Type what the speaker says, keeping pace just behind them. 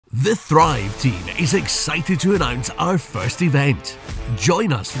The Thrive team is excited to announce our first event.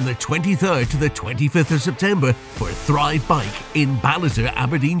 Join us from the 23rd to the 25th of September for Thrive Bike in Ballater,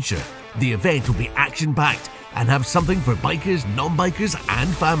 Aberdeenshire. The event will be action-packed and have something for bikers, non-bikers and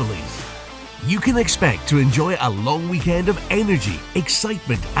families. You can expect to enjoy a long weekend of energy,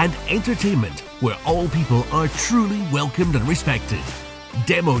 excitement and entertainment where all people are truly welcomed and respected.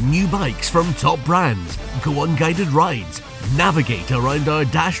 Demo new bikes from top brands, go on guided rides, navigate around our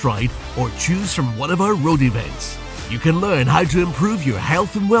dash ride or choose from one of our road events. You can learn how to improve your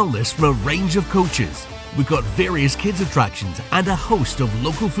health and wellness from a range of coaches. We've got various kids attractions and a host of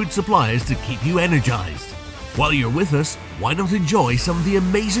local food suppliers to keep you energized. While you're with us, why not enjoy some of the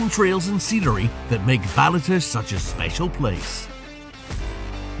amazing trails and scenery that make Ballater such a special place?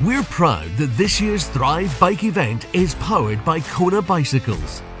 We're proud that this year's Thrive Bike event is powered by Kona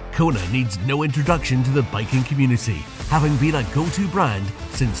Bicycles. Kona needs no introduction to the biking community, having been a go-to brand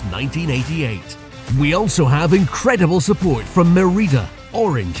since 1988. We also have incredible support from Merida,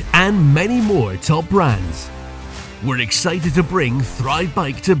 Orange and many more top brands. We're excited to bring Thrive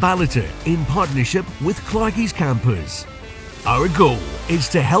Bike to Ballater in partnership with Clarkie's Campers. Our goal is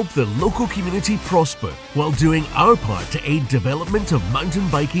to help the local community prosper while doing our part to aid development of mountain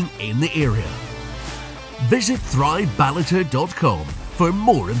biking in the area. Visit thriveballater.com for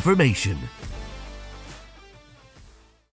more information.